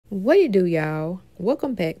What it do, y'all?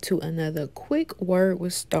 Welcome back to another quick word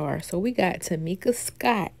with Star. So we got Tamika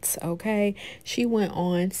Scott, okay? She went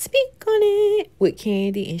on Speak on It with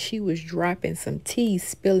Candy and she was dropping some tea,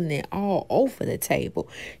 spilling it all over the table.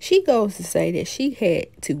 She goes to say that she had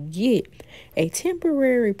to get a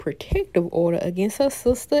temporary protective order against her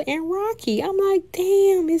sister and Rocky. I'm like,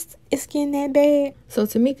 damn, it's getting that bad. So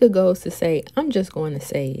Tamika goes to say, I'm just going to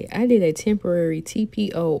say it. I did a temporary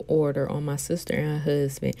TPO order on my sister and her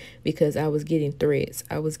husband because I was getting threats.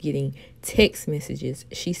 I was getting text messages.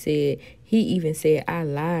 She said, he even said I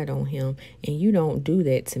lied on him, and you don't do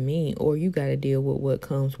that to me, or you got to deal with what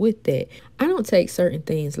comes with that. I don't take certain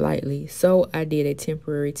things lightly, so I did a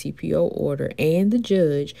temporary TPO order, and the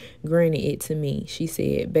judge granted it to me. She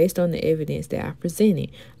said, based on the evidence that I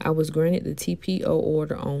presented, I was granted the TPO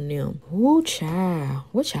order on them. Ooh, child.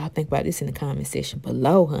 What y'all think about this in the comment section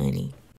below, honey?